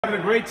Having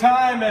a great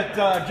time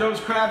at Joe's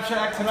Crab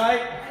Shack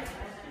tonight,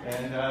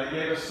 and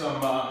gave us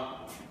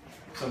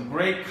some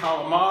great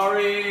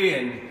calamari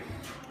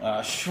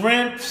and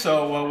shrimp.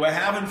 So we're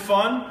having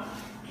fun.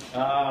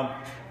 But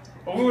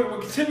we're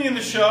continuing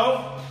the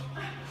show,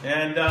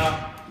 and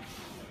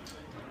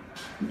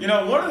you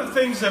know, one of the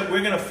things that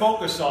we're going to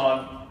focus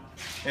on,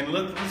 and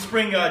let's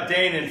bring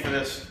Dane in for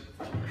this,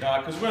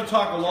 because we're going to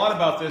talk a lot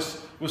about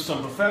this with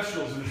some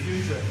professionals in the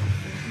future.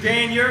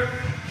 Dane,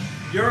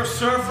 you're a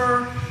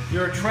surfer.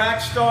 You're a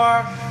track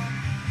star,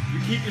 you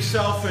keep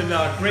yourself in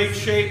great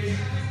shape,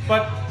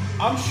 but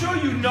I'm sure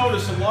you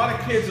notice a lot of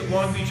kids at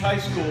Long Beach High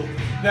School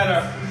that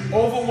are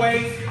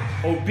overweight,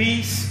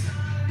 obese.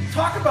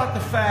 Talk about the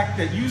fact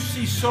that you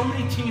see so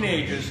many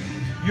teenagers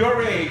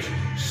your age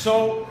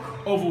so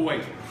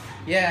overweight.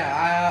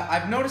 Yeah,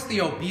 I've noticed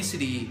the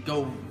obesity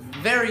go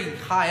very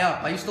high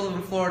up. I used to live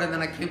in Florida and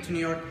then I came to New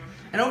York,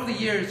 and over the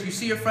years you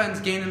see your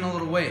friends gaining a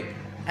little weight.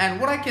 And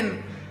what I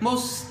can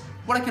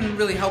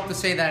really help to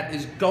say that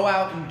is go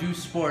out and do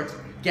sports,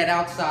 get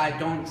outside,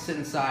 don't sit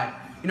inside.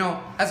 You know,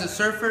 as a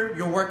surfer,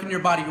 you're working your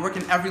body, you're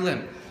working every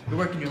limb. You're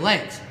working your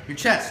legs, your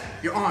chest,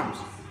 your arms,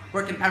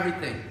 working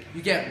everything.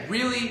 You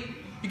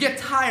get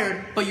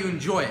tired, but you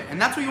enjoy it. And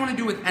that's what you want to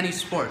do with any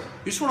sport.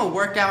 You just want to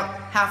work out,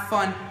 have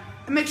fun,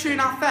 and make sure you're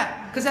not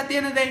fat. Because at the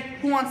end of the day,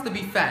 who wants to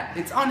be fat?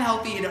 It's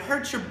unhealthy, it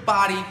hurts your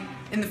body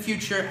in the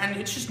future, and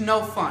it's just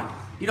no fun.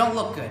 You don't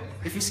look good.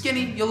 If you're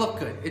skinny, you look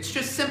good. It's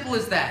just simple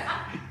as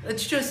that.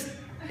 It's just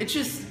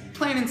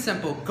plain and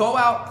simple. Go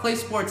out, play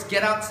sports,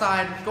 get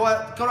outside, go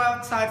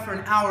outside for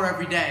an hour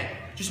every day.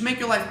 Just make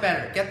your life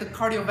better. Get the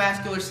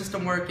cardiovascular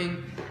system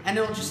working, and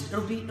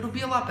it'll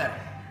be a lot better.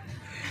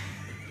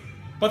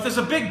 But there's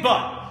a big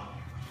but.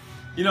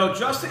 You know,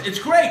 Justin, it's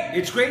great.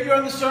 It's great you're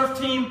on the surf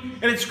team,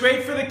 and it's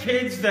great for the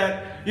kids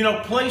that, you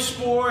know, play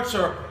sports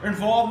or are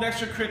involved in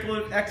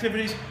extracurricular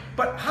activities.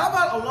 But how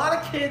about a lot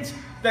of kids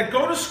that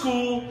go to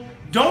school,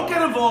 don't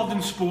get involved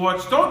in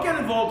sports, don't get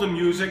involved in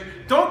music,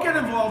 don't get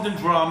involved in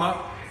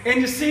drama,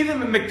 and you see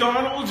them at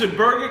McDonald's and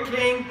Burger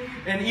King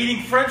and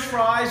eating French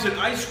fries and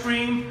ice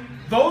cream?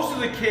 Those are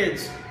the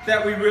kids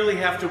that we really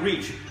have to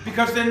reach,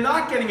 because they're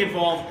not getting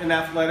involved in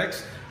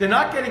athletics, they're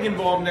not getting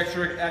involved in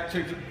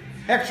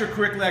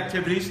extracurricular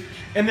activities,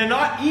 and they're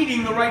not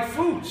eating the right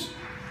foods.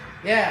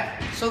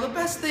 Yeah, so the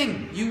best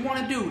thing you want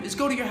to do is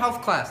go to your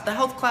health class. The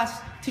health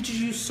class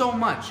teaches you so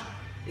much.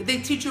 They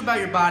teach you about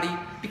your body,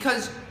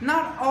 because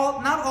not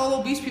all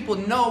obese people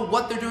know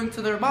what they're doing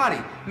to their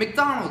body.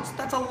 McDonald's,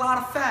 that's a lot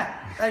of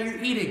fat that you're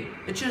eating.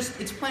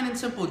 It's plain and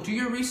simple. Do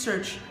your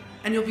research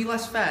and you'll be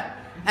less fat.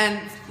 And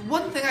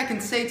one thing I can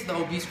say to the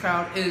obese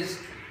crowd is,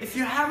 if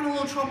you're having a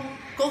little trouble,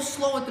 go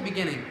slow at the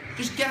beginning.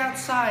 Just get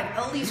outside,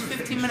 at least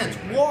 15 minutes.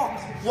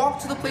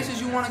 Walk to the places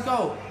you want to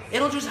go.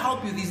 It'll just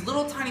help you. These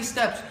little tiny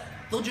steps,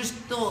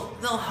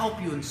 they'll help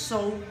you in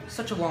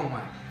such a long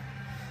way.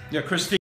 Yeah, Christine.